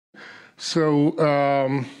So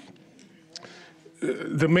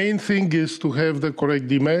the main thing is to have the correct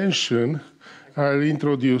dimension. I'll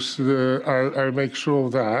introduce, I'll make sure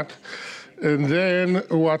of that. And then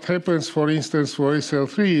what happens, for instance, for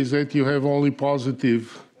SL3 is that you have only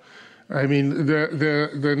positive. I mean,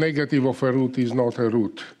 the negative of a root is not a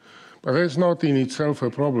root. But that's not in itself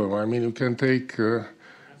a problem. I mean, you can take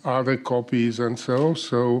other copies and so.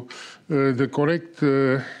 So the correct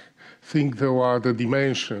thing, though, are the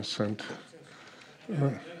dimensions. And then the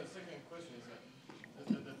second question is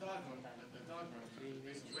that the diagram,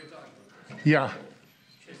 basically diagram, yeah.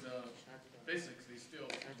 is basically still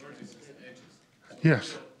vertices and edges. So Yes.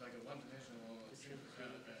 still like a one-dimensional simplex.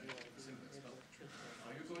 But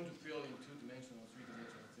are you going to fill in two-dimensional,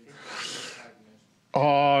 three-dimensional things,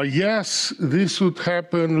 five-dimensional? Yes, this would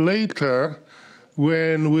happen later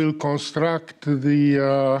when we'll construct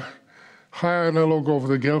the high analog of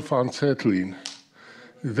the Gelfand-Tsetlyn.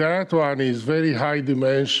 That one is very high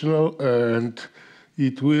dimensional, and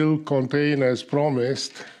it will contain, as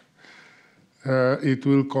promised, it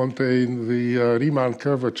will contain the Riemann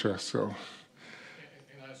curvature. So. And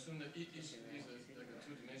I assume that each is like a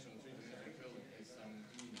two-dimensional, three-dimensional filling is some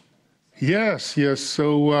Yes, yes.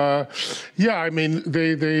 So, yeah, I mean,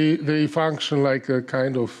 they function like a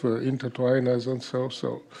kind of intertwiners and so.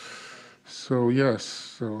 So yes.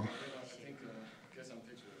 So.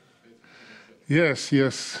 Yes,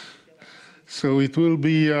 yes. So it will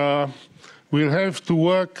be. We'll have to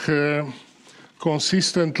work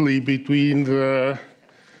consistently between the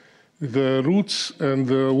roots and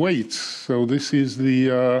the weights. So this is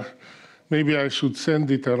the. Maybe I should send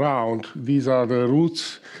it around. These are the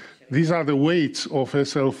roots. These are the weights of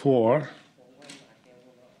SL4.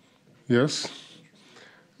 Yes.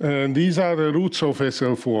 And these are the roots of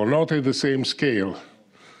SL4, not at the same scale.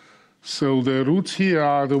 So the roots here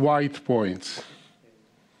are the white points.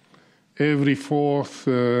 Every fourth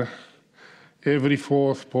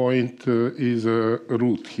point is a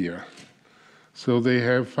root here. So they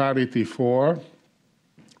have parity 4,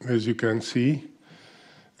 as you can see.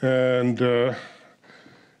 And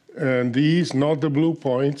these, not the blue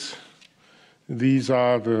points, these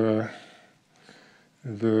are the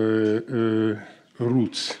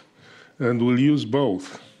roots. And we'll use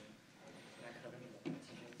both.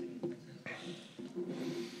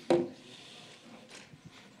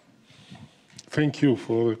 Thank you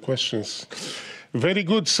for the questions. Very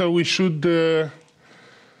good. So we should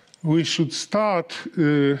start.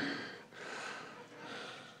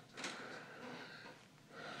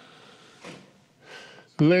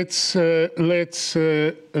 Let's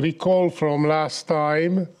recall from last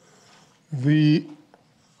time the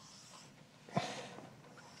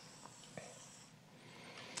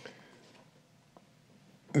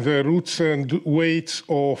roots and weights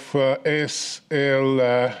of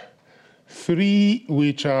SL3,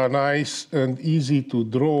 which are nice and easy to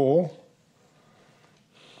draw.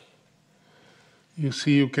 You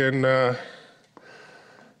see, you can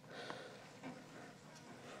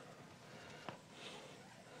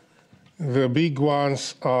the big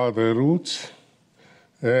ones are the roots,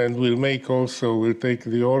 and we'll take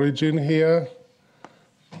the origin here.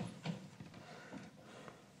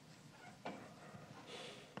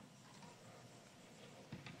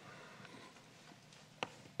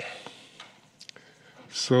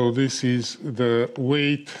 So this is the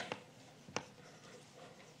weight,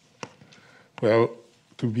 well,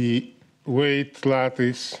 to be weight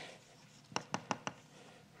lattice,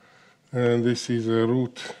 and this is a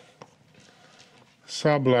root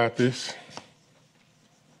sublattice.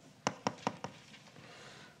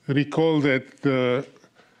 Recall that the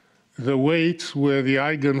weights were the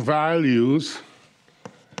eigenvalues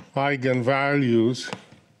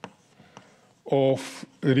of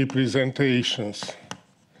representations.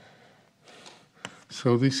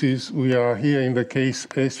 So this is, we are here in the case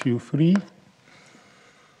SU3.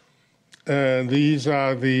 And these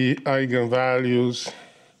are the eigenvalues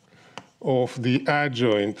of the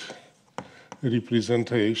adjoint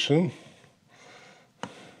representation,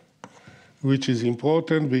 which is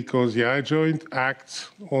important because the adjoint acts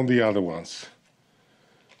on the other ones.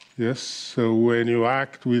 Yes, so when you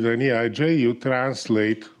act with an EIJ, you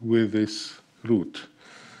translate with this root.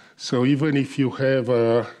 So even if you have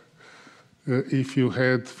if you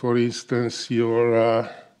had, for instance, your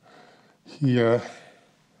here,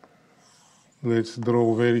 let's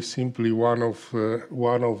draw very simply one of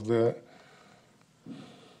the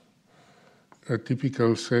a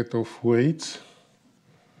typical set of weights.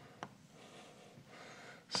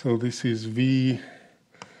 So this is V,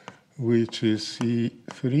 which is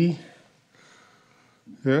C3.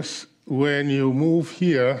 Yes, when you move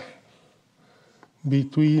here,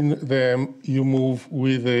 between them you move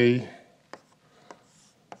with a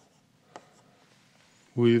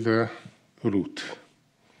root.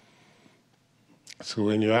 So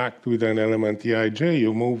when you act with an element Eij,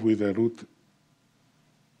 you move with a root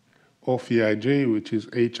of Eij, which is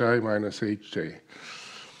Hi minus Hj.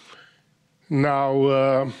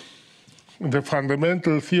 Now, the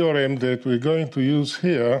fundamental theorem that we're going to use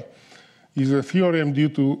here is a theorem due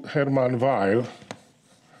to Hermann Weyl.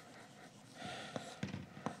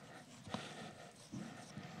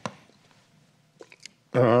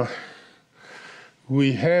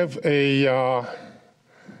 We have a,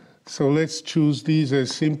 so let's choose these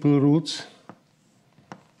as simple roots.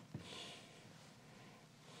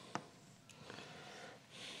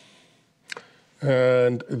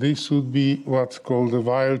 And this would be what's called the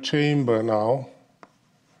Weyl chamber now.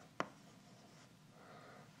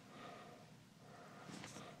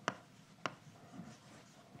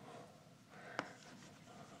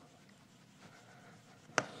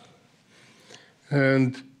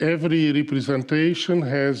 And every representation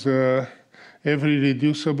has, every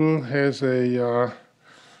reducible has a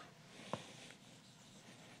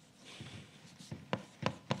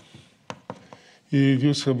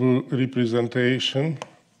irreducible representation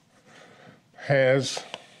has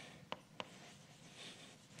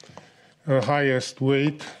a highest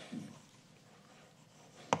weight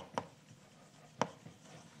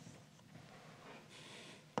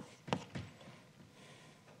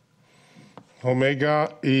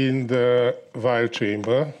omega in the Weyl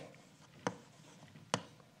chamber.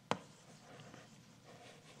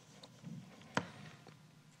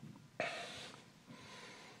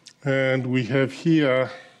 And we have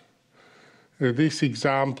here this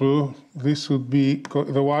example. This would be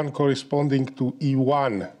the one corresponding to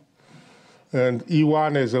E1. And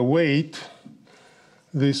E1 as a weight,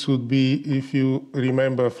 this would be, if you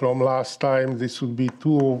remember from last time, this would be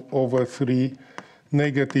 2 over 3,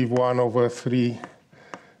 negative 1 over 3,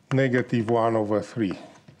 negative 1 over 3.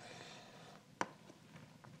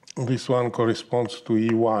 This one corresponds to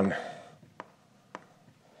E1.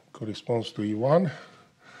 Corresponds to E1.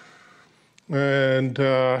 And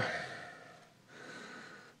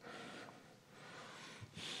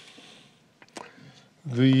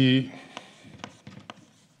the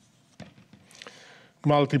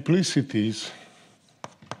multiplicities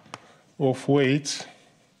of weights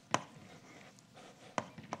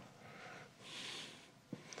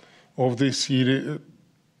of this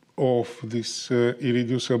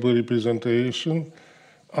irreducible representation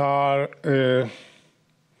are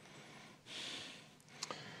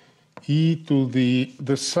e to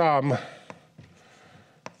the sum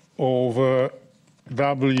over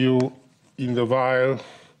W in the Weyl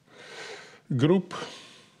group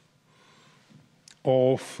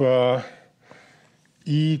of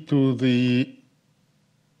e to the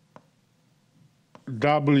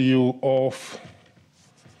W of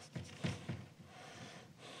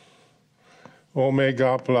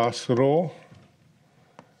omega plus rho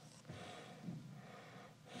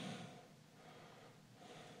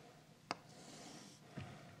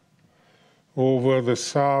over the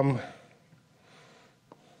sum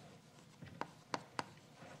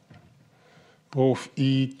of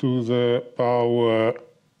e to the power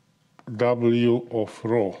W of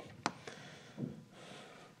rho.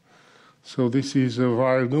 So this is a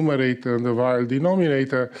Weyl numerator and the Weyl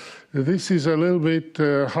denominator. This is a little bit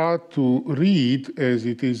hard to read as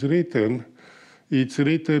it is written. It's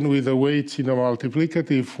written with the weights in a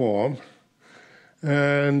multiplicative form.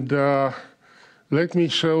 And let me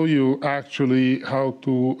show you actually how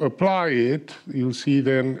to apply it. You'll see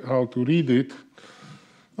then how to read it.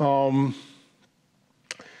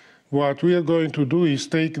 What we are going to do is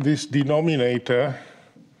take this denominator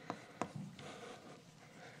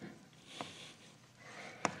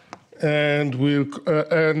and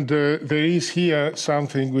there is here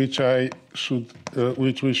something which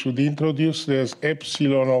which we should introduce. There's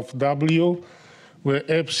epsilon of W, where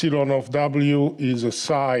epsilon of W is a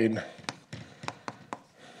sign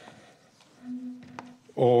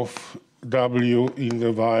of W in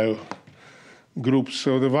the Weyl group.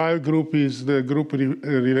 So the Weyl group is the group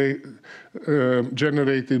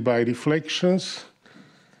generated by reflections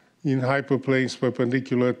in hyperplanes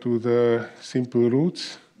perpendicular to the simple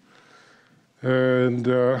roots. And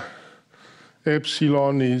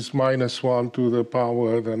epsilon is -1 to the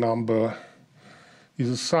power, the number is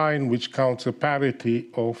a sign which counts a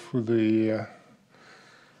parity of the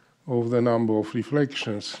number of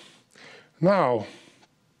reflections. Now,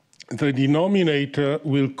 the denominator,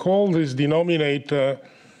 we'll call this denominator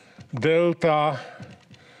delta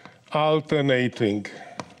alternating.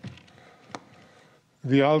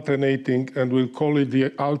 the alternating, and we'll call it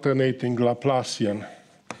the alternating Laplacian.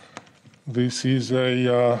 This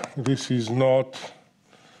is not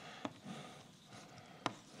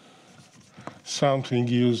something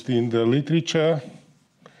used in the literature,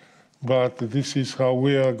 but this is how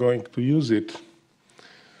we are going to use it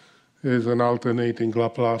as an alternating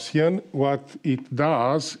Laplacian. What it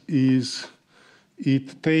does is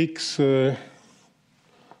it takes,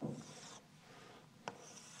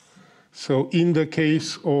 so in the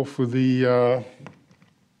case of the,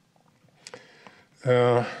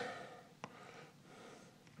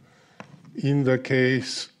 in the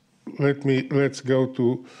case, let's go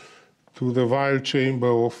to the Weyl chamber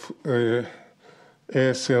of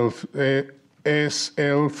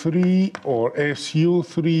SL3 or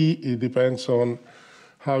SU3, it depends on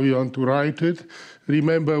how you want to write it.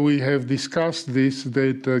 Remember, we have discussed this,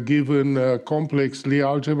 that given complex Lie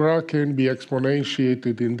algebra can be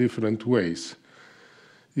exponentiated in different ways.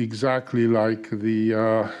 Exactly like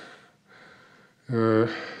the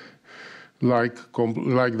like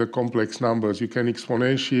the complex numbers. You can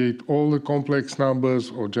exponentiate all the complex numbers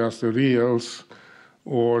or just the reals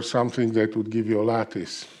or something that would give you a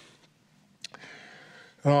lattice.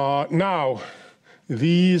 Now,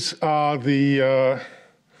 these are the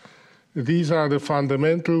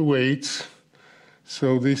fundamental weights.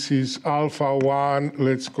 So this is alpha 1,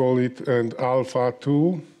 let's call it, and alpha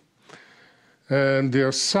 2. And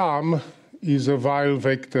their sum is a Weyl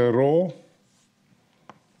vector rho.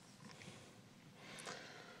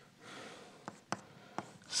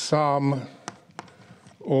 Sum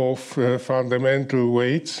of fundamental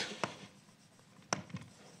weights.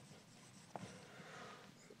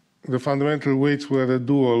 The fundamental weights were the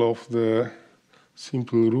dual of the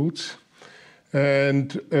simple roots.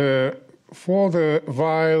 And for the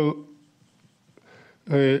Weyl,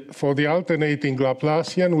 for the alternating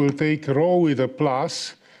Laplacian, we'll take rho with a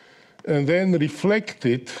plus and then reflect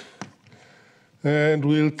it, and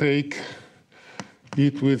we'll take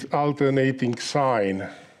it with alternating sign.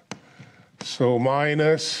 So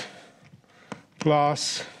minus,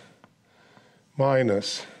 plus,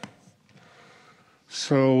 minus.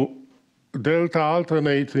 So delta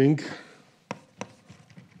alternating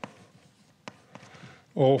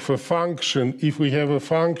of a function, if we have a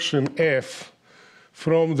function f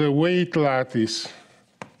from the weight lattice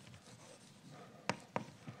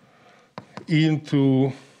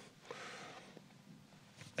into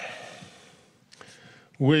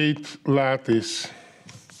weight lattice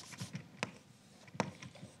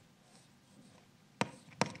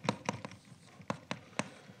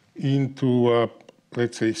into,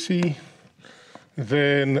 let's say, C,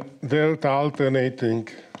 then delta alternating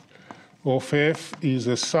of f is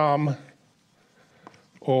a sum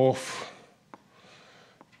of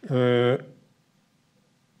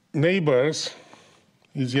neighbors,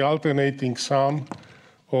 is the alternating sum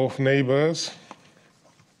of neighbors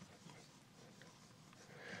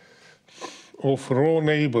of rho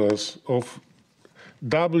neighbors of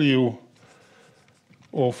W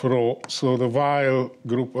of rho. So the Weyl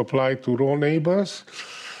group applied to rho neighbors,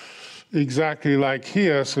 exactly like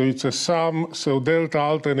here. So it's a sum. So delta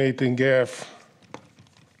alternating f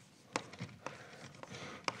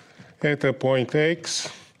at a point x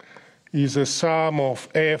is a sum of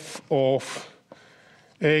f of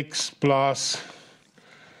x plus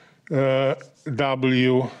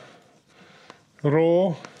W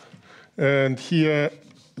rho. And here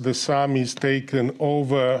the sum is taken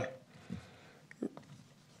over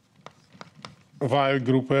Weyl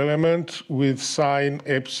group element with sign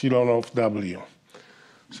epsilon of W.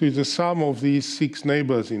 So it's the sum of these 6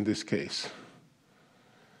 neighbors in this case.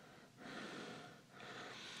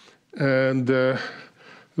 And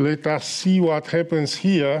let us see what happens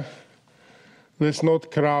here. Let's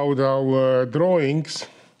not crowd our drawings.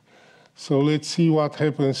 So let's see what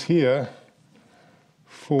happens here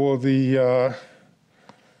for the,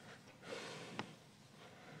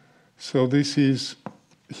 so this is,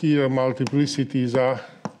 here multiplicities are,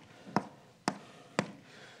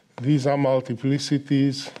 these are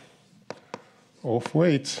multiplicities of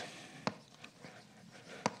weights.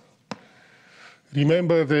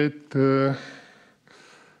 Remember that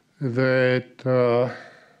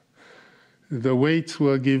the weights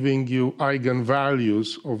were giving you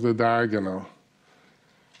eigenvalues of the diagonal.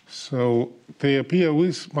 So they appear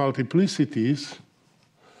with multiplicities.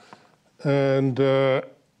 And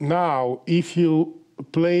now, if you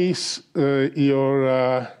place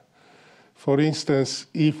your, for instance,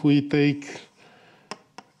 if we take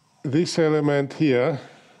this element here,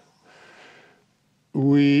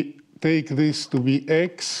 we take this to be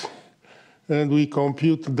x, and we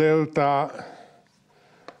compute delta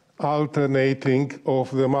alternating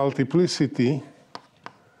of the multiplicity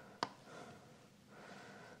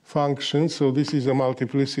function. So this is a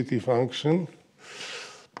multiplicity function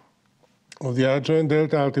of the adjoint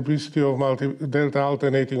delta multiplicity of delta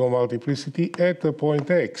alternating of multiplicity at the point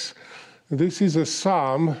x. This is a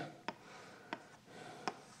sum.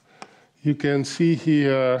 You can see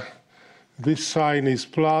here this sign is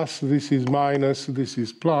plus, this is minus, this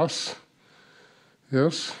is plus.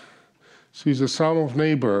 Yes? So it's a sum of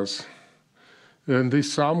neighbors. And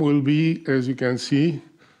this sum will be, as you can see,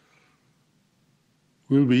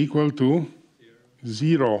 will be equal to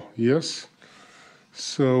 0. Yes?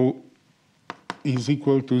 So is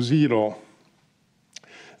equal to 0.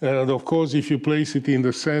 And of course, if you place it in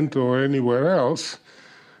the center or anywhere else,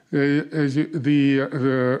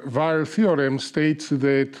 the Weil theorem states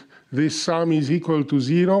that this sum is equal to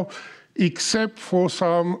 0, except for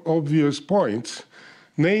some obvious points.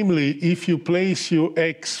 Namely, if you place your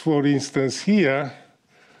x, for instance, here,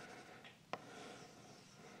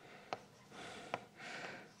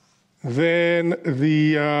 then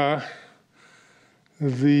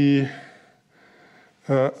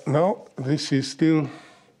no, this is still,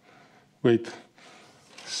 wait.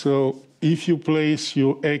 So if you place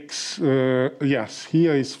your x, yes,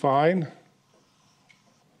 here is fine.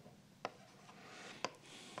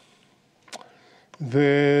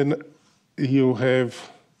 Then you have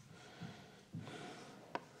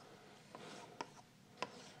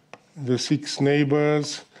the 6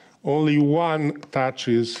 neighbors. Only one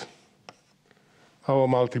touches our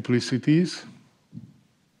multiplicities.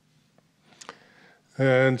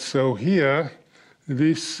 And so here,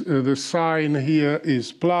 this the sign here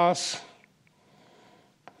is plus.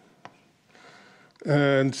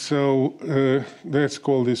 And so let's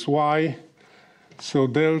call this y. So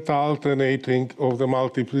delta alternating of the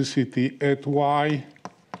multiplicity at y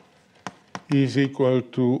is equal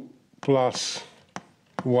to plus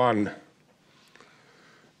 1.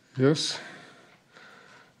 Yes?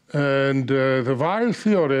 And the Weil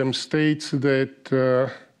theorem states that,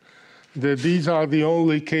 that these are the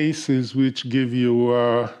only cases which give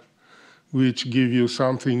you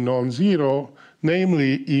something non-zero.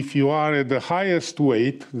 Namely, if you are at the highest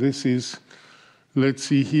weight, this is, let's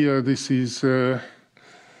see here, this is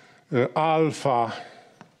alpha.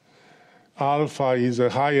 Alpha is the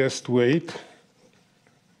highest weight.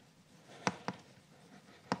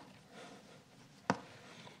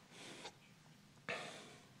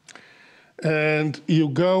 And you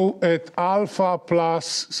go at alpha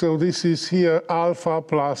plus, so this is here alpha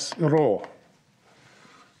plus rho.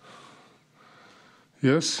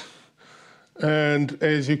 Yes? And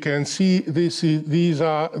as you can see, these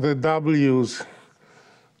are the W's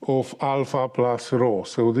of alpha plus rho.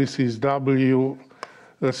 So this is W,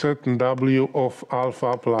 a certain W of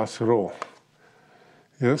alpha plus rho.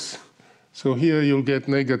 Yes? So here you'll get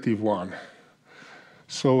 -1.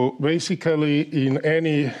 So basically, in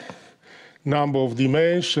any number of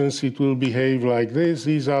dimensions, it will behave like this.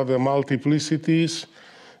 These are the multiplicities.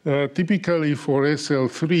 Typically for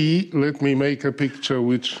SL3, let me make a picture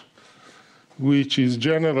which is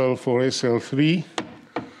general for SL3,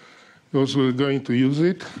 because we're going to use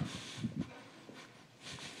it.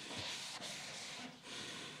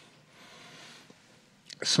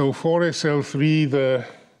 So for SL3, the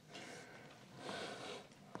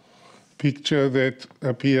picture that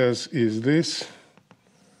appears is this.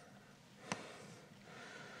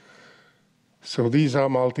 So these are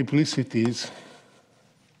multiplicities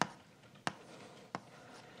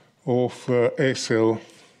of SL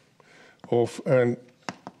of an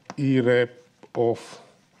E-rep of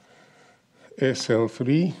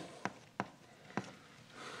SL3.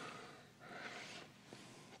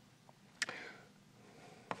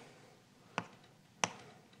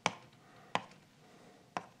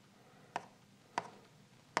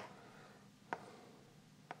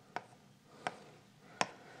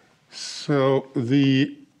 So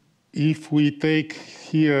if we take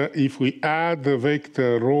here, if we add the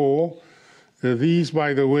vector rho, these,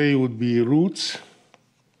 by the way, would be roots.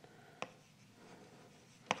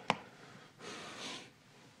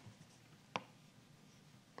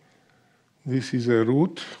 This is a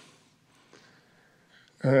root.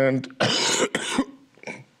 And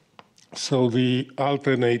so the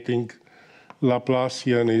alternating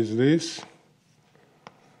Laplacian is this.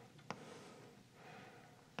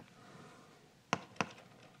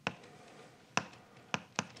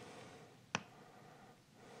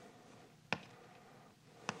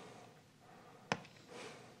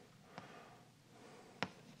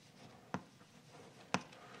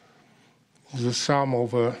 The sum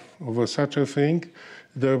of such a thing.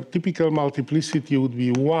 The typical multiplicity would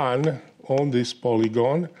be 1 on this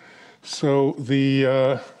polygon. So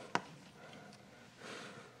the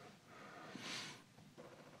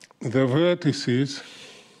vertices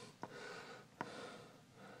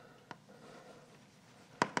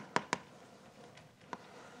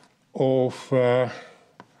of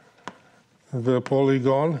the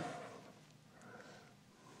polygon,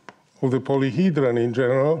 of the polyhedron in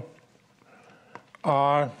general,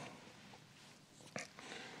 are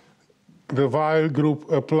the Weyl group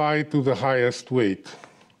applied to the highest weight.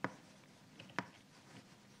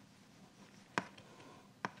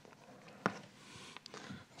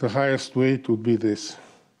 The highest weight would be this.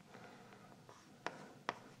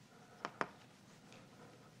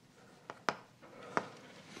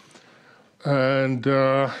 And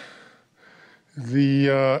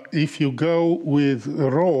if you go with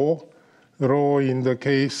rho in the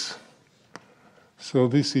case, so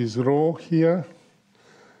this is rho here.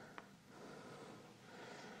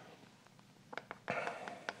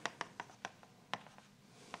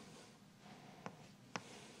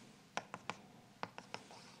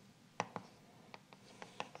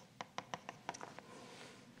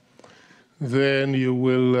 Then you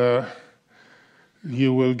will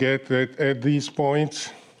get that at these points.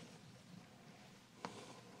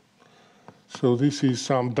 So this is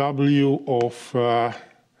some W of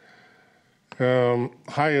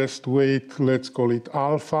highest weight, let's call it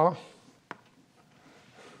alpha.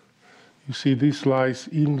 You see this lies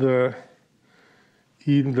in the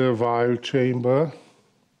Weyl chamber.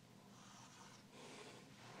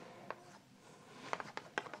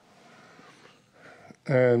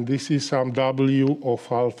 And this is some W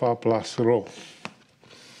of alpha plus rho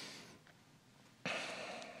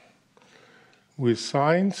with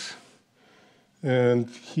signs. And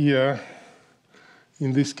here,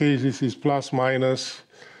 in this case, this is plus minus.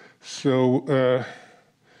 So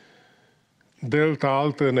delta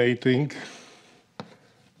alternating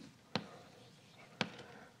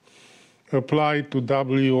applied to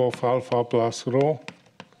W of alpha plus rho.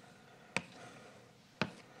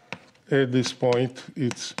 At this point,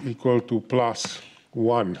 it's equal to plus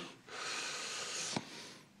 1.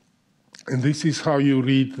 And this is how you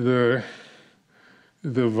read the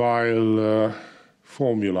Weyl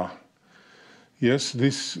formula. Yes,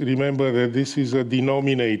 remember that this is a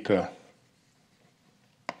denominator,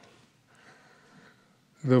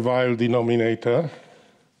 the Weyl denominator.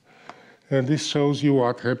 And this shows you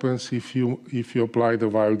what happens if you apply the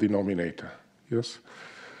Weyl denominator. Yes.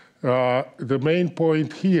 The main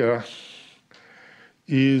point here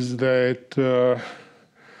is that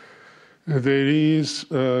there is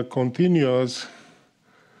a continuous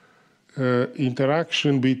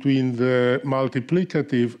interaction between the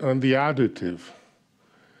multiplicative and the additive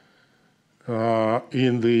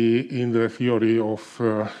in the theory of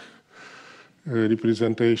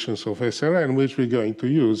representations of SLN, which we're going to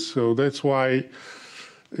use. So that's why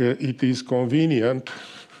it is convenient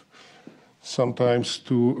sometimes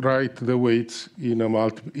to write the weights in an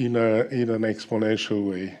exponential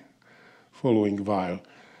way, following Weyl.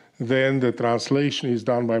 Then the translation is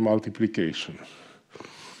done by multiplication.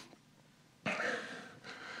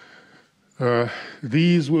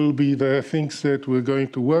 These will be the things that we're going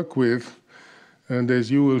to work with, and as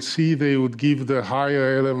you will see, they would give the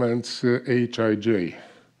higher elements Hij.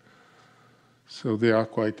 So they are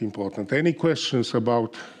quite important. Any questions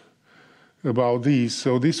about these?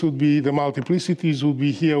 So this would be, the multiplicities would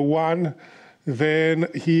be here 1, then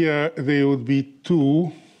here they would be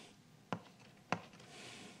 2.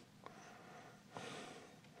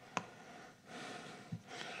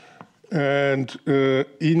 And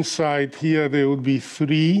inside here there would be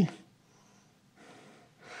 3.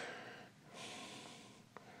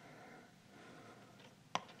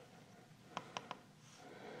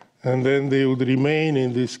 And then they would remain,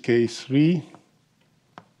 in this case, 3.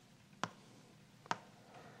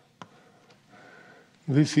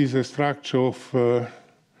 This is a structure of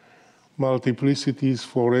multiplicities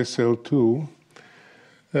for SL2.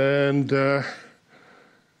 And the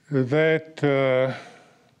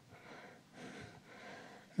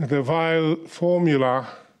Weyl formula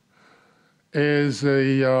as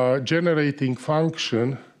a generating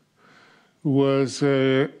function was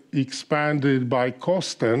expanded by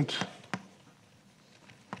constant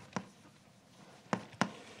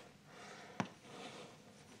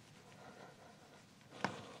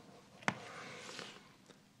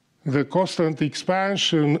the constant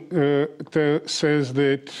expansion says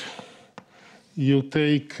that you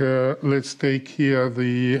take, let's take here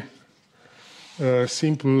the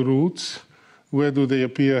simple roots. Where do they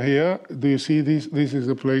appear here? Do you see this? This is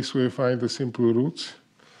the place where you find the simple roots.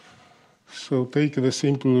 So take the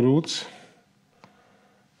simple roots.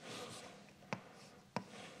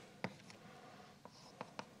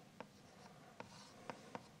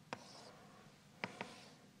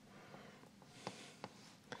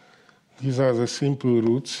 These are the simple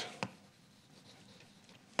roots.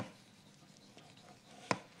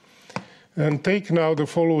 And take now the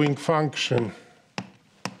following function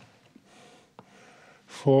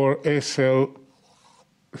for SL3,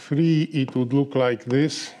 it would look like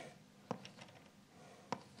this.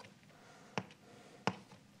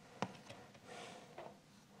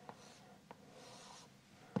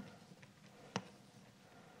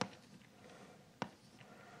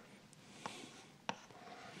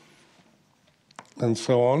 And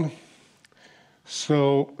so on.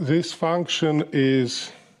 So this function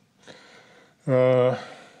is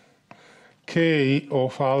k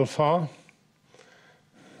of alpha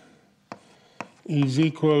is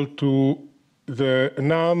equal to the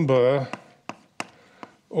number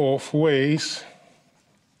of ways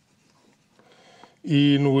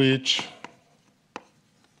in which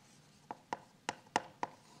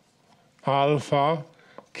alpha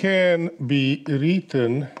can be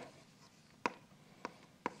written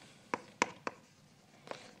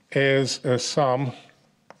as a sum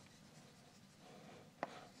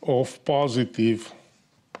of positive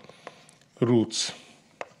roots.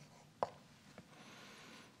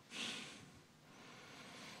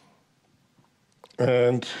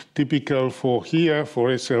 And typical for here, for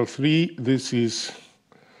SL3,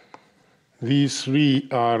 these three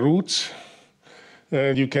are roots.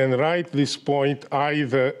 And you can write this point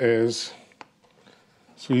either as,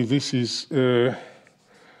 so if this is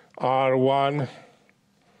R1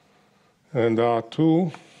 and R2,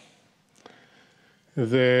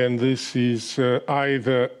 then this is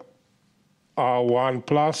either R1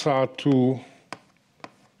 plus R2.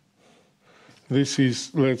 This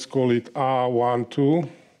is, let's call it R12.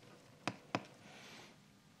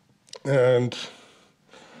 And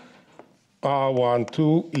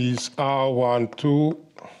R12 is R12,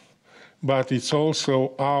 but it's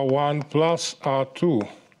also R1 plus R2.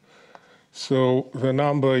 So the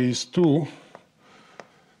number is 2.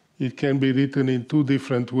 It can be written in two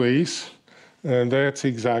different ways, and that's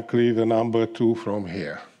exactly the number 2 from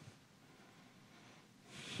here.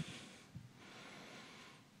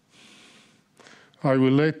 I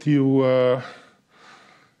will let you,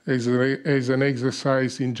 as an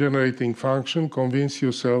exercise in generating function, convince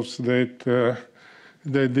yourselves that,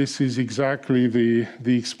 that this is exactly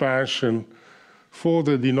the expansion for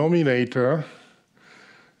the denominator.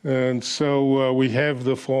 And so we have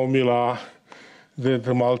the formula that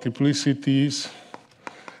the multiplicity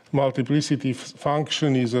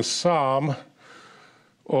function is a sum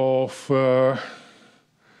of rho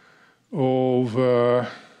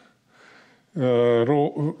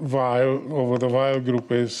while over the while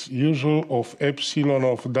group as usual of epsilon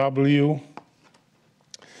of w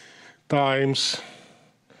times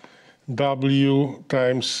w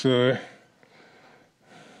times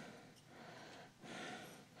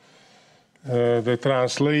the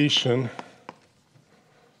translation.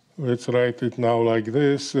 Let's write it now like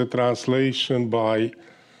this, the translation by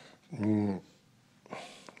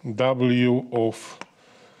w of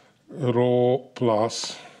rho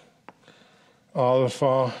plus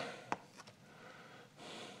alpha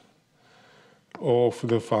of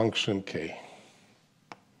the function k.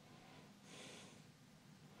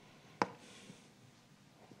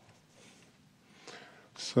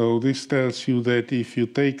 So this tells you that if you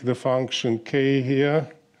take the function k here,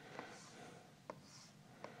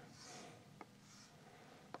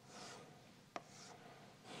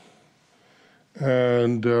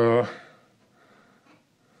 and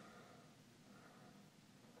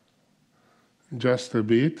just a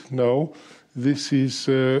bit, no, this is,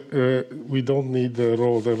 we don't need the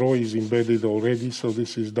rho is embedded already, so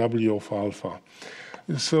this is w of alpha.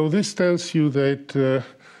 So this tells you that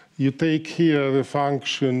you take here the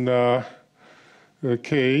function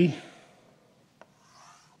k,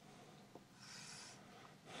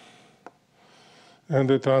 and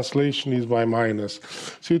the translation is by minus.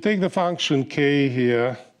 So you take the function k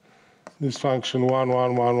here, this function 1,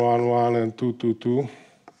 1, 1, 1, 1, and 2, 2, 2,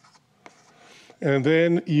 and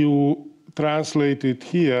then you translate it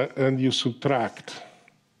here and you subtract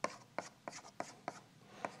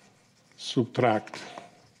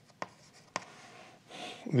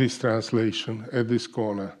this translation at this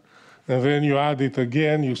corner. And then you add it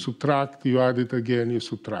again, you subtract, you add it again, you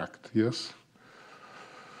subtract, yes?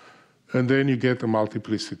 And then you get the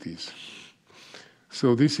multiplicities.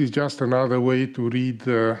 So this is just another way to read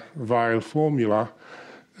the Weil formula.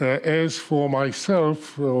 As for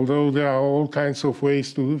myself, although there are all kinds of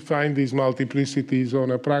ways to find these multiplicities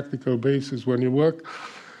on a practical basis when you work,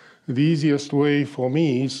 the easiest way for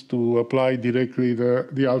me is to apply directly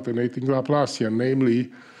the alternating Laplacian.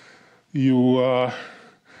 Namely, you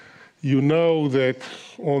you know that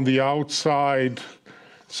on the outside,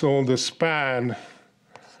 so on the span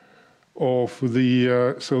of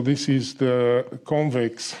the, so this is the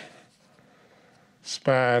convex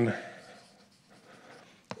span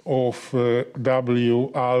of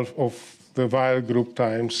W alpha of the Weyl group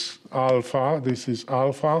times alpha. This is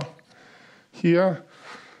alpha here.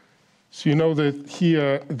 So you know that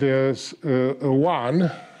here there's a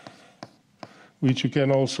 1, which you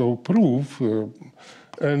can also prove.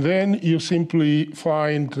 And then you simply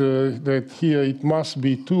find that here it must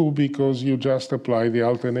be 2 because you just apply the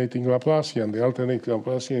alternating Laplacian. The alternating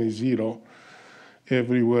Laplacian is 0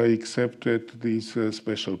 everywhere except at these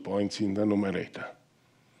special points in the numerator.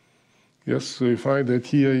 Yes, so you find that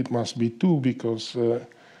here it must be 2 because the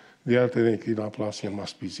alternating Laplacian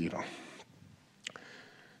must be 0.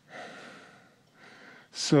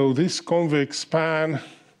 So this convex span,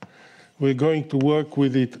 we're going to work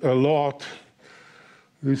with it a lot.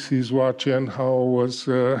 This is what Chen Hao was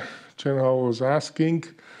asking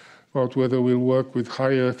about whether we'll work with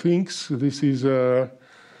higher things. This is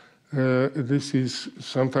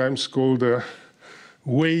sometimes called a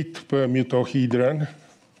weight permutohedron.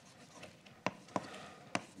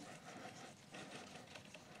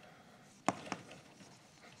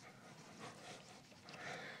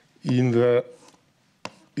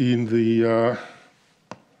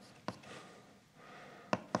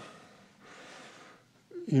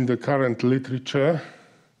 In the current literature,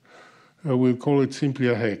 we'll call it simply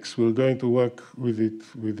a hex. We're going to work with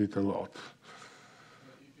it a lot.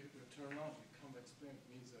 If you turn on the convex plane, it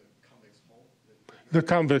means a convex hole? The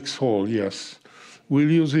convex hole, yes. We'll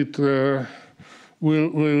use it,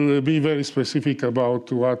 we'll be very specific about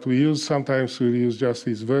what we use. Sometimes we'll use just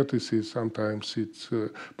these vertices, sometimes it's,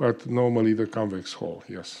 but normally the convex hole,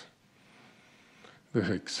 yes. The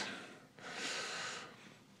hex.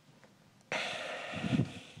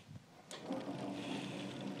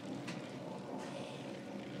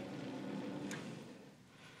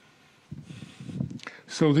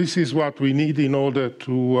 So this is what we need in order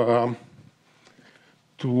to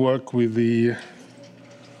work with the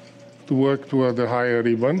toward the higher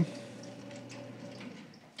ribbon.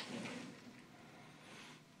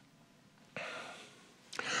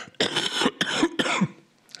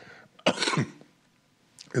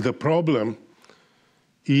 The problem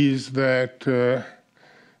is that the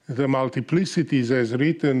multiplicities as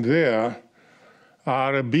written there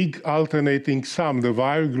are a big alternating sum. The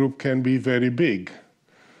Weyl group can be very big.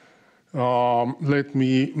 Let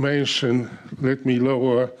me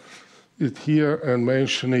lower it here and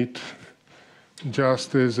mention it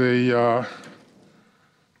just as a,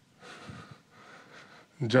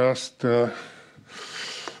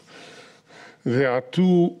 there are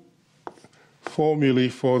two formulae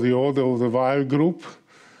for the order of the Weyl group.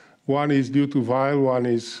 One is due to Weyl, one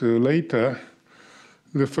is later.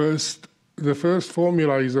 The first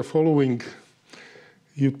formula is the following.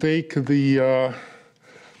 You take the,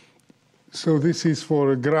 so this is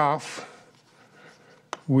for a graph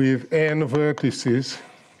with n vertices.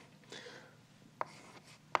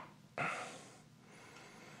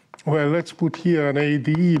 Well, let's put here an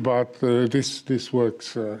AD, but this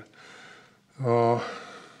works, more,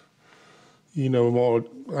 an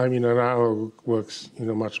analog works in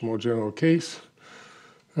a much more general case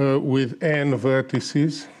with n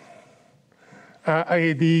vertices.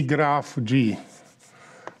 AD graph G.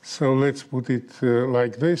 So let's put it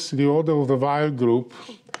like this. The order of the Weyl group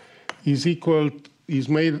is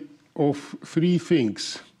made of three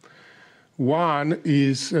things. One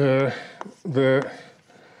is the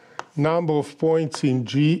number of points in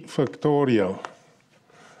G factorial.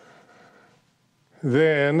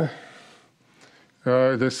 Then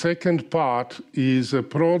the second part is a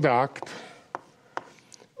product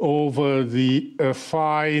over the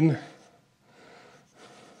affine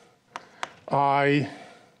I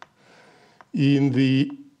in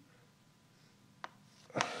the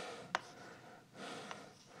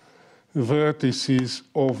vertices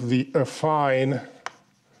of the affine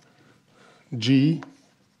G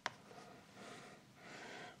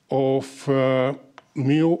of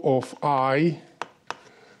mu of I.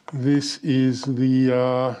 This is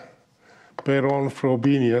the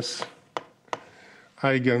Perron-Frobenius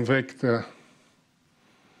eigenvector.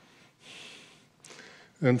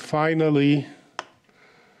 And finally,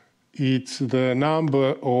 it's the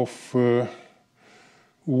number of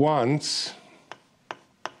ones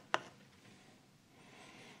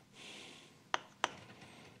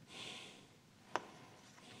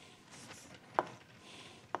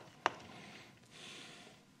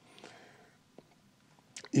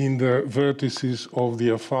in the vertices of the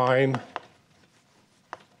affine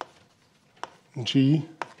G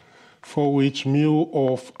for which mu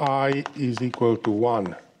of I is equal to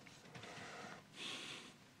 1.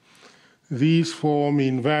 These form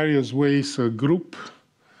in various ways a group.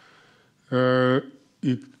 They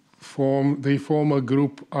form a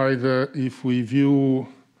group either if we view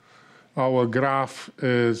our graph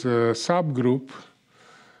as a subgroup,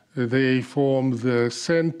 they form the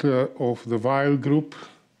center of the Weil group,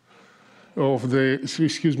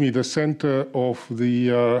 the center of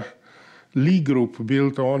the Lie group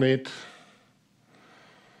built on it.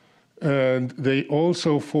 And they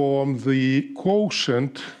also form the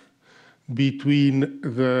quotient between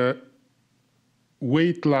the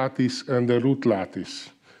weight lattice and the root lattice.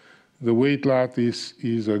 The weight lattice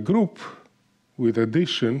is a group with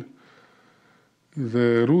addition.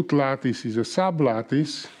 The root lattice is a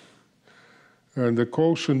sublattice. And the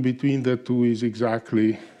quotient between the two is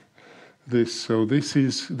exactly this. So this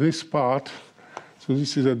is this part. So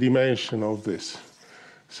this is a dimension of this.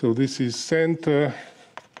 So this is center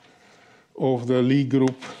of the Lie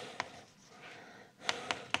group.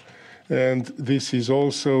 And this is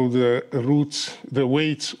also the roots, the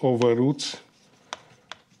weights over roots.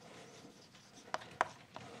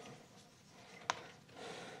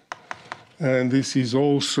 And this is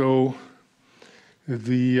also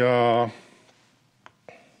the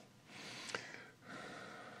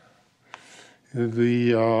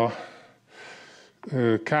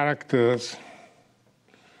characters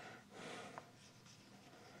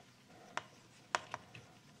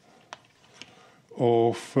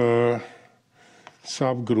of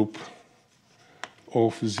subgroup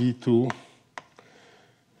of Z2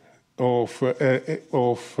 of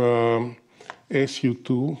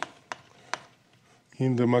SU2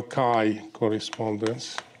 in the Mackay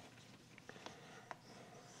correspondence.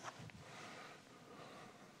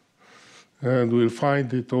 And we'll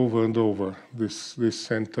find it over and over, this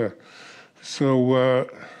center. So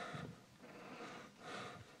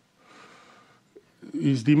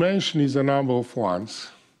its dimension is a number of ones.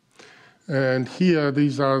 And here,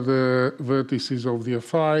 these are the vertices of the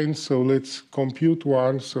affine. So let's compute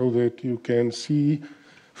one so that you can see,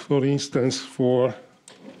 for instance, for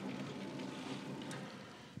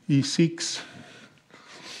E6,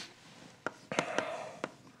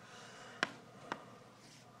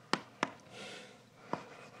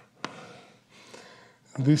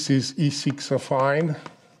 this is E6 affine.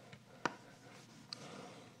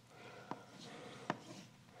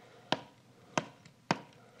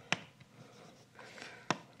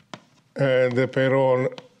 And the Perron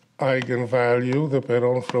eigenvalue, the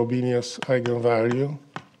Perron-Frobenius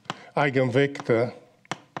eigenvector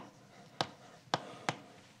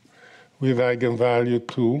with eigenvalue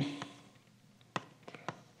 2,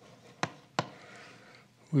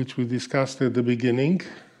 which we discussed at the beginning.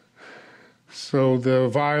 So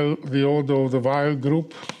the order of the Weil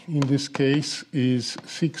group in this case is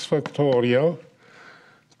 6 factorial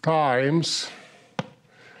times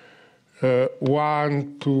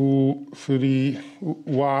 1, 2, 3,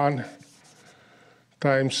 1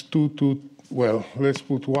 times 2, 2, well, let's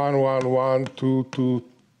put 1, 1, 1, 2, 2,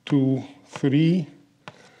 2, 3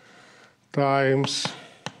 times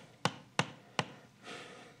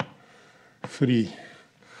 3,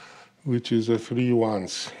 which is a 3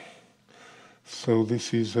 ones. So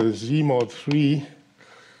this is a Z mod 3.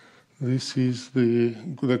 This is the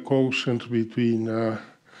quotient between,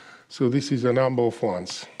 so this is a number of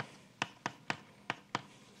ones.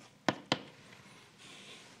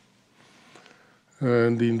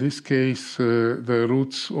 And in this case, the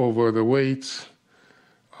roots over the weights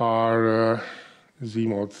are Z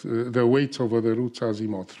mod, the weights over the roots are Z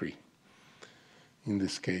mod 3 in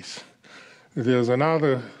this case. There's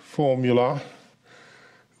another formula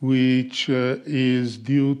which is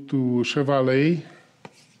due to Chevalley,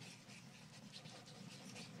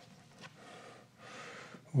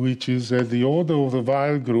 which is that the order of the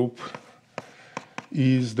Weil group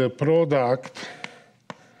is the product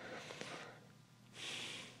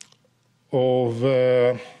of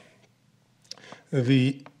the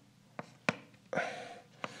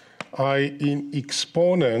I in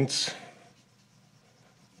exponents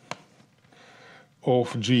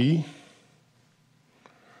of G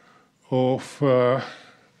of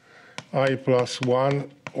I plus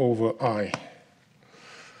 1 over I.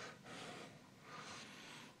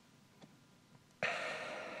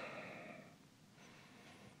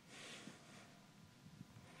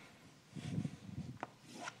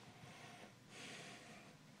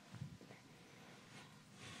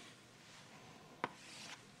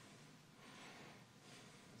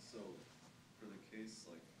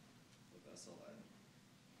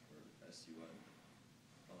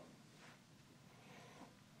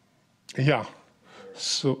 Yeah,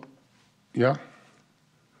 so Yeah?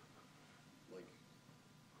 Like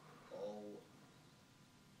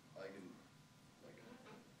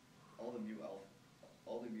all the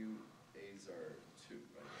mu A's are 2,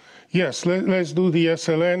 right? Yes, let's do the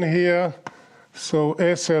SLN here. So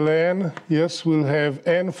SLN, yes, we'll have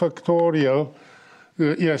n factorial.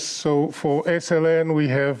 Yes, so for SLN we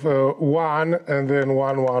have 1 and then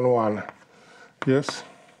 1, 1, 1. Yes?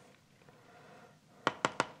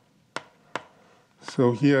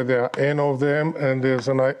 So here there are n of them, and there's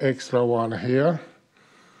an extra one here.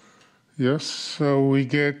 Yes, so we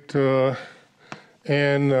get n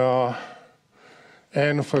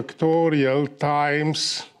factorial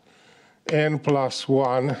times n plus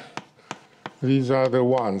 1. These are the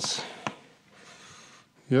ones.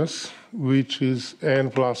 Yes, which is n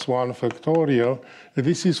plus 1 factorial.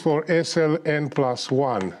 This is for SL n plus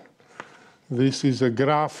 1. This is a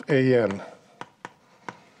graph AN.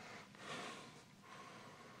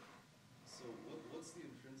 So what's the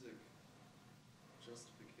intrinsic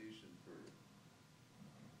justification for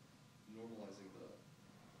normalizing the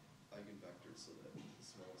eigenvectors so that the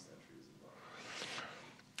smallest entry is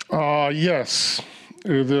involved? Yes,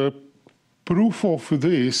 the proof of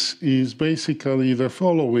this is basically the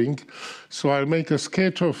following. So I'll make a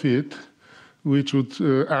sketch of it, which would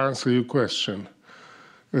answer your question.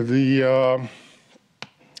 You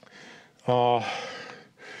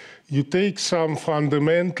take some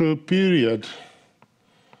fundamental period.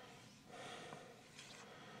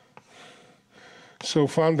 So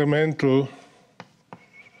fundamental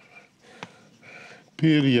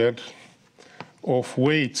period of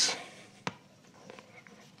weights.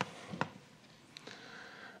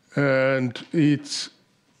 And it's,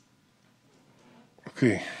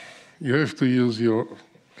 okay, you have to use your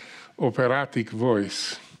operatic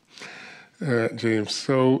voice, James.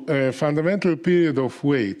 So fundamental period of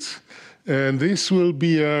weights. And this will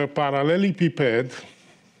be a parallelepiped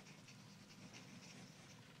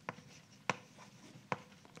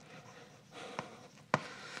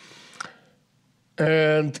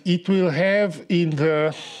and it will have in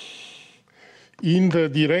the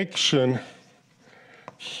direction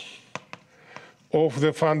of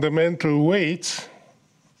the fundamental weights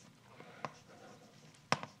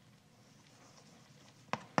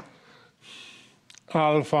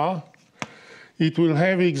alpha, it will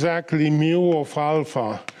have exactly mu of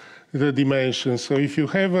alpha, the dimension. So if you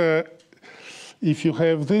have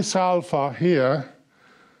this alpha here,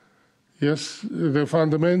 yes, the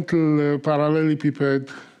fundamental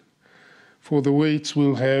parallelepiped for the weights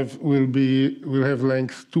will have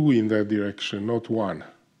length 2 in that direction, not 1.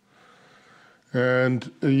 And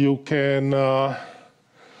you can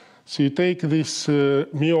so you take this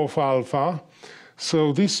mu of alpha.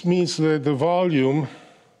 So this means that the volume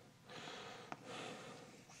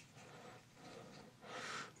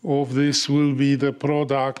of this will be the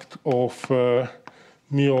product of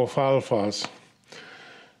mu of alphas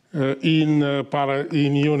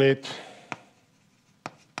in unit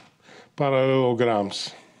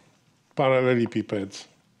parallelograms, parallelepipeds.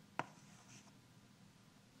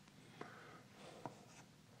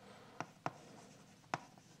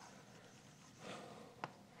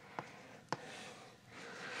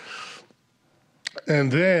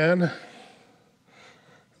 And then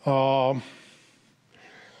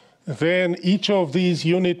each of these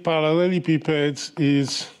unit parallelepipeds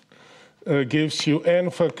gives you n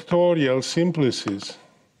factorial simplices,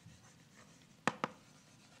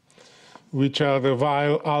 which are the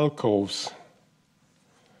Weil alcoves,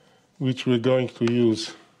 which we're going to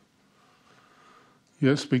use.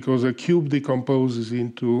 Yes, because a cube decomposes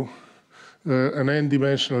into an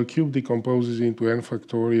n-dimensional cube decomposes into n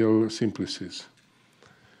factorial simplices.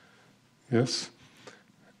 Yes,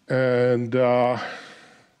 and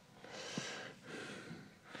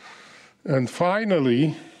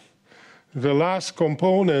finally, the last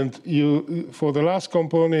component for the last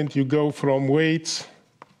component you go from weights.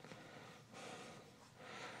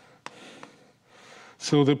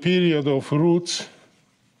 So the period of roots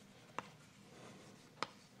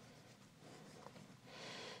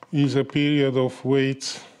is a period of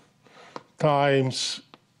weights times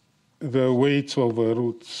the weights over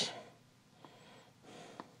roots.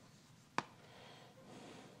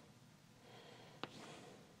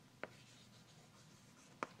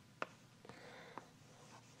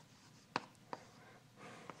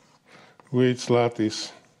 Weights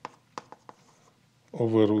lattice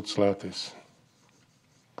over roots lattice.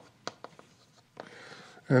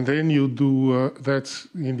 And then you do, that's,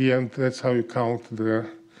 in the end, that's how you count the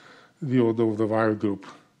order of the Weil group.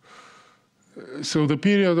 So the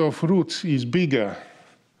period of roots is bigger,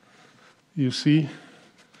 you see,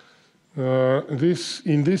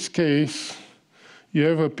 In this case, you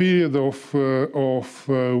have a period of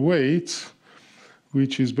weights,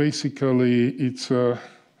 which is basically it's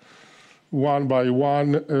 1 by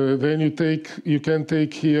 1. Then you can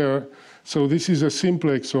take here. So this is a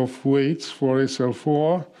simplex of weights for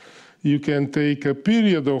SL4. You can take a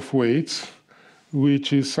period of weights,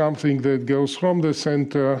 which is something that goes from the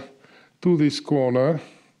center to this corner.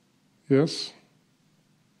 Yes?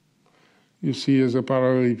 You see as a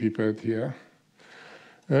parallelepiped here.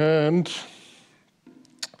 And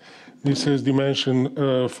this has dimension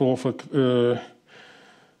 3.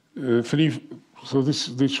 So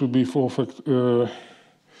this should be 4 factor.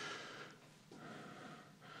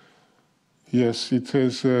 Yes, it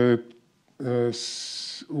has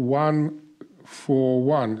 1, 4,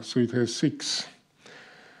 1. So it has 6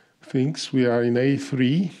 things. We are in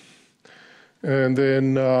A3. And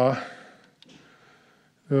then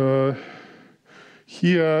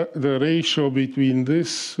here the ratio between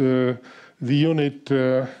this, the unit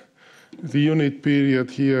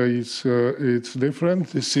period here is it's different.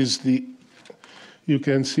 This is you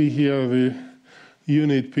can see here the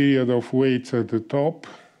unit period of weights at the top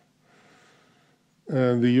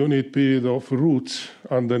and the unit period of roots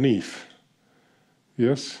underneath.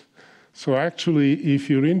 Yes? So actually, if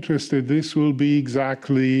you're interested, this will be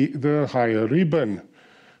exactly the higher ribbon.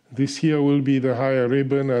 This here will be the higher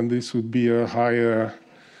ribbon, and this would be a higher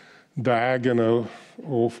diagonal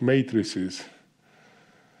of matrices.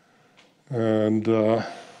 And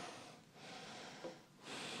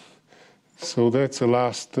so that's the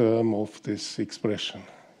last term of this expression.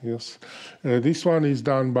 Yes, this one is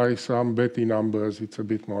done by some Betty numbers. It's a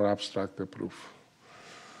bit more abstract, the proof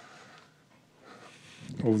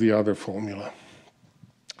of the other formula.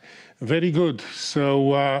 Very good.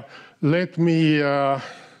 So let me.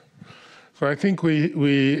 So I think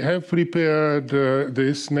we have prepared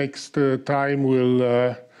this. Next time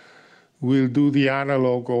we'll do the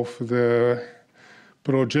analog of the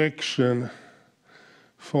projection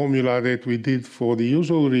formula that we did for the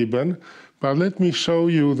usual ribbon. But let me show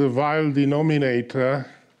you the Weil denominator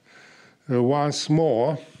once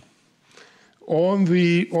more on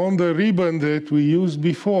the ribbon that we used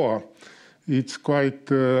before. It's quite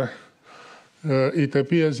it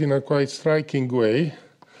appears in a quite striking way.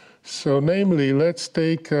 So, namely, let's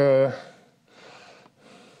take the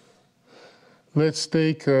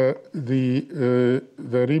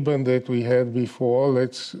ribbon that we had before.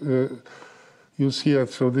 Let's use here.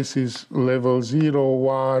 So this is level 0,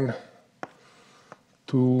 1.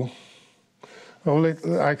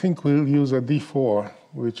 I think we'll use a D4,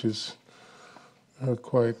 which is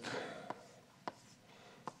quite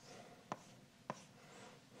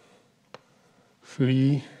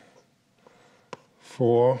three,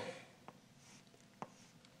 4,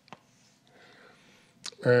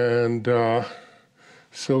 and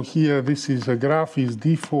so here this is a graph is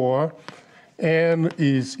D4. N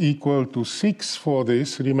is equal to 6 for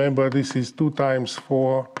this. Remember, this is 2 times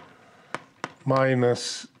 4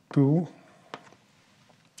 minus 2,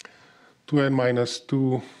 2n minus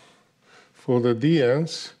 2 for the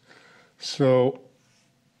dn's. So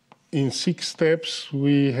in 6 steps,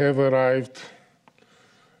 we have arrived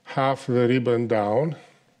half the ribbon down.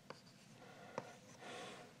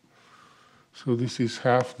 So this is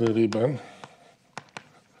half the ribbon.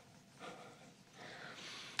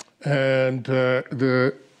 And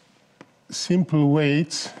the simple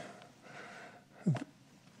weights,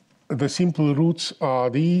 the simple roots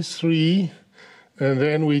are these 3, and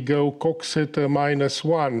then we go Coxeter minus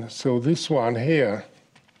 1, so this one here.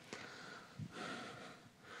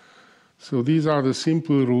 So these are the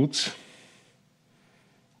simple roots.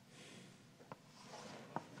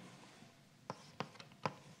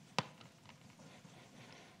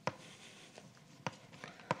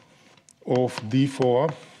 Of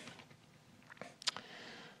D4.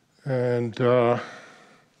 And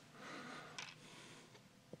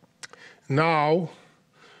now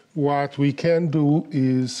what we can do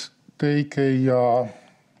is take a,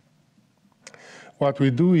 what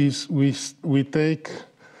we do is we take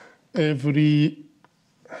the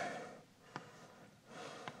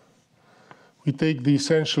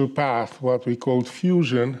essential path, what we call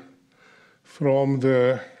fusion, from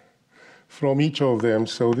each of them.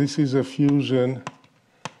 So this is a fusion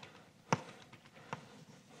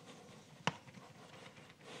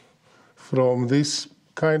from this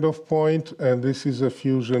kind of point, and this is a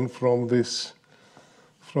fusion from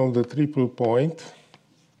the triple point,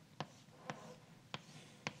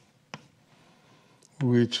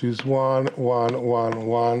 which is 1, 1, 1,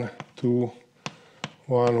 1, 2,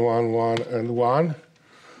 1, 1, 1, and 1.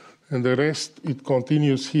 And the rest, it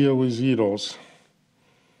continues here with zeros.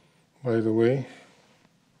 by the way.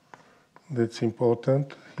 That's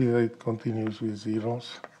important. Here it continues with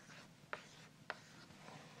zeros.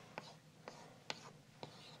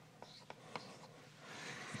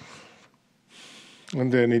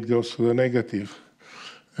 And then it goes to the negative.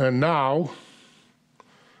 And now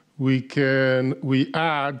we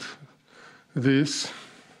add this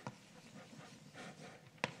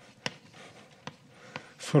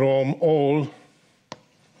from all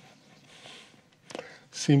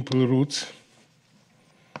simple roots,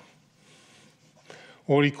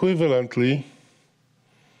 or equivalently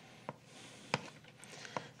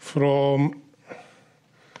from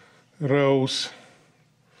rows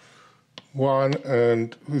 1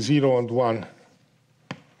 and 0 and 1.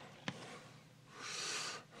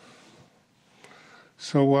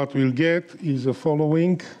 So what we'll get is the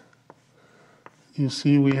following. You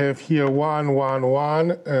see we have here 1, 1,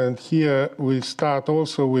 1, and here we start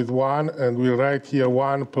also with 1, and we'll write here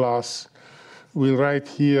 1 plus, we'll write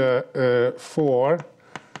here 4,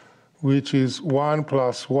 which is 1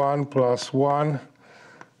 plus 1 plus 1.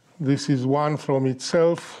 This is 1 from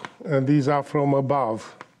itself, and these are from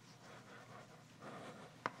above.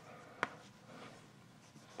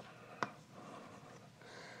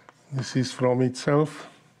 This is from itself.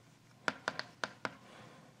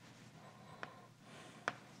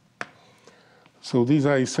 So these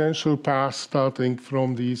are essential paths starting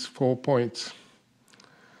from these 4 points.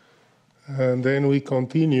 And then we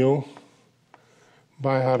continue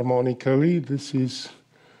biharmonically. This is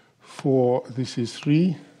 4, this is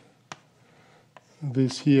 3.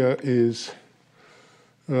 This here is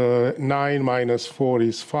 9 minus 4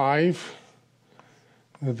 is 5.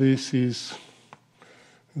 This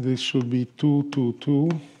should be 2, 2, 2.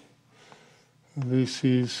 This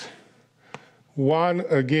is 1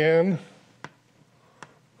 again.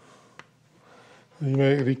 You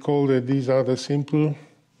may recall that these are the simple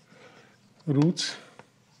roots.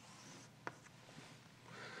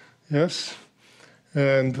 Yes?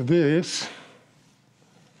 And this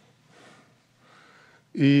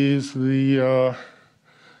is the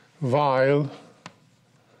while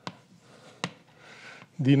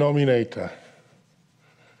denominator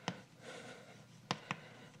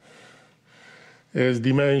as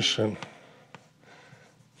dimension.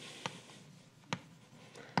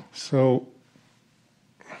 So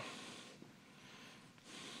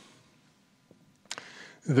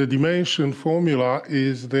the dimension formula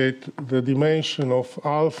is that the dimension of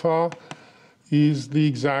alpha is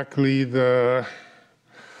exactly the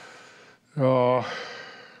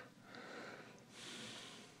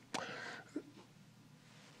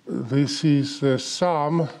this is the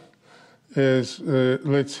sum as,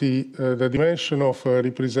 let's see, the dimension of a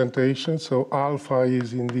representation. So alpha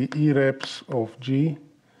is in the E-reps of G.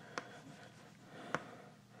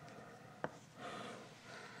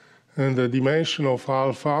 And the dimension of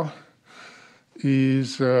alpha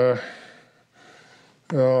is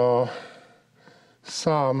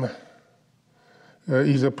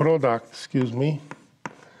is a product, excuse me,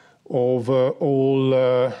 of all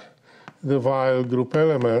the Weil group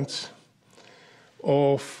elements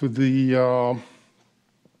of the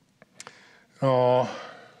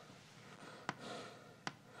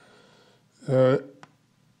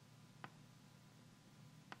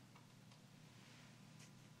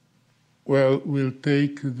well, we'll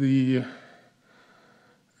take the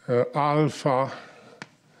alpha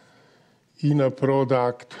in a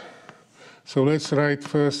product. So let's write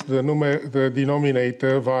first the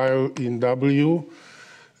denominator while in W,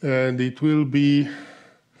 and it will be,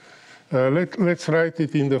 let's write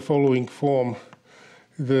it in the following form.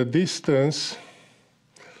 The distance,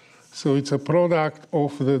 so it's a product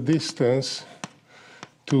of the distance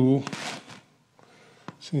to,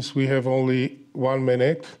 since we have only 1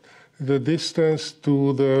 minute, the distance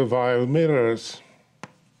to the Weil mirrors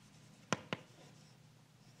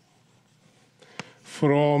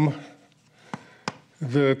from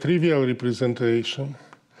the trivial representation.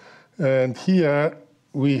 And here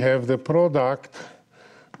we have the product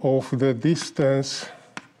of the distance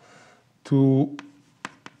to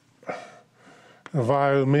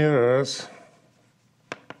Weil mirrors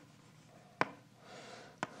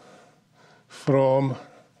from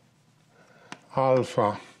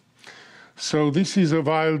alpha. So this is a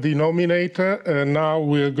Weil denominator, and now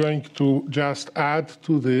we're going to just add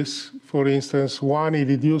to this, for instance, 1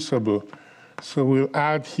 irreducible. So we'll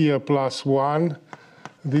add here plus 1.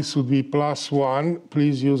 This would be plus 1.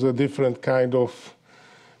 Please use a different kind of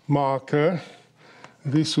marker.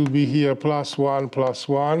 This would be here plus 1, plus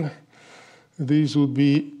 1. This would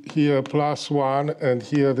be here plus 1, and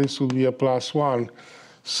here this would be a plus 1.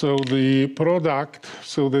 So the product,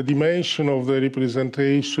 so the dimension of the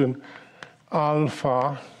representation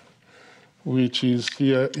alpha, which is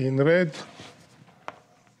here in red,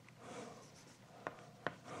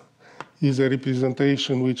 is a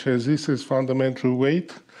representation which has this as fundamental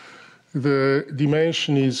weight. The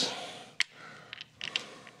dimension is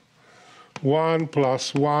 1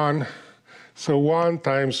 plus 1, so 1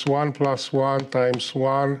 times 1 plus 1 times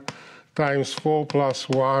 1 times 4 plus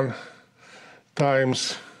 1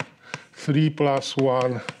 times 3 plus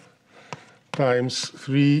 1 times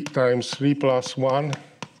 3 plus 1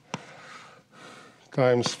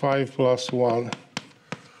 times 5 plus 1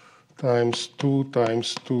 times 2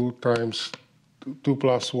 times 2 times 2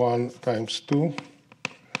 plus 1 times 2.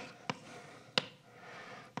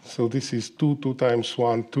 So this is 2 times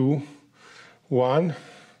 1, 2, 1,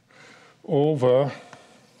 over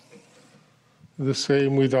the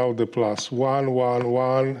same without the plus. 1, 1,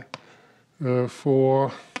 1,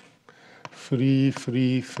 4, 3,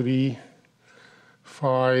 3, 3,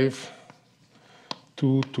 5,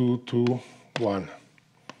 2, 2, 2, 1.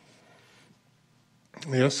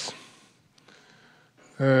 Yes?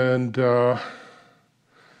 And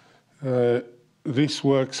this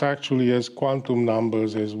works actually as quantum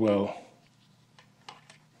numbers as well.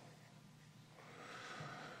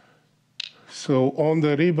 So on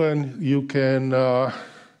the ribbon, you can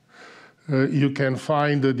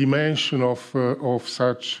find the dimension of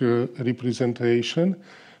such representation.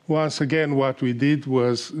 Once again, what we did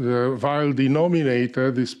was the Weyl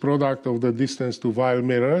denominator, this product of the distance to Weyl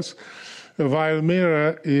mirrors. A Weyl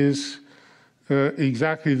mirror is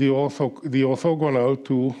exactly the orthogonal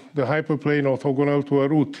to the hyperplane orthogonal to a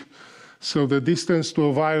root. So the distance to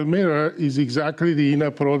a Weyl mirror is exactly the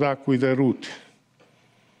inner product with a root,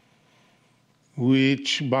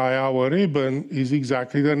 which by our ribbon is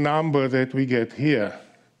exactly the number that we get here.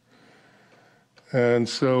 And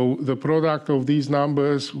so the product of these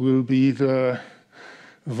numbers will be the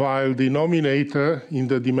Weyl denominator in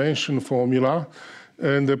the dimension formula,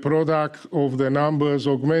 and the product of the numbers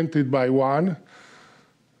augmented by 1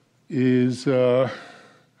 is the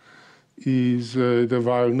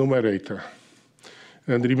Weyl numerator.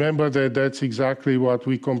 And remember that that's exactly what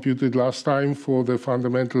we computed last time for the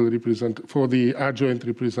for the adjoint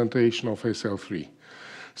representation of SL3.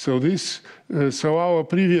 So so our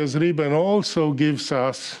previous ribbon also gives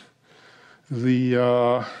us the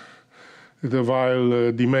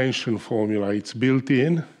Weyl dimension formula. It's built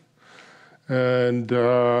in, and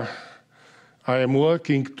I am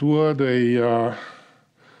working toward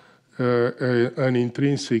an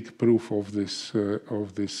intrinsic proof of this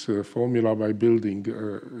formula by building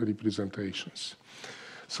representations.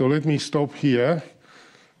 So let me stop here.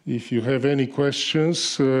 If you have any questions,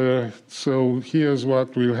 so here's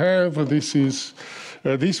what we'll have. This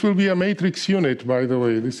will be a matrix unit, by the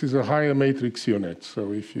way. This is a higher matrix unit.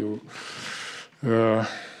 So if you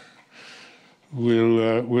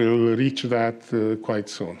we'll reach that quite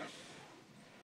soon.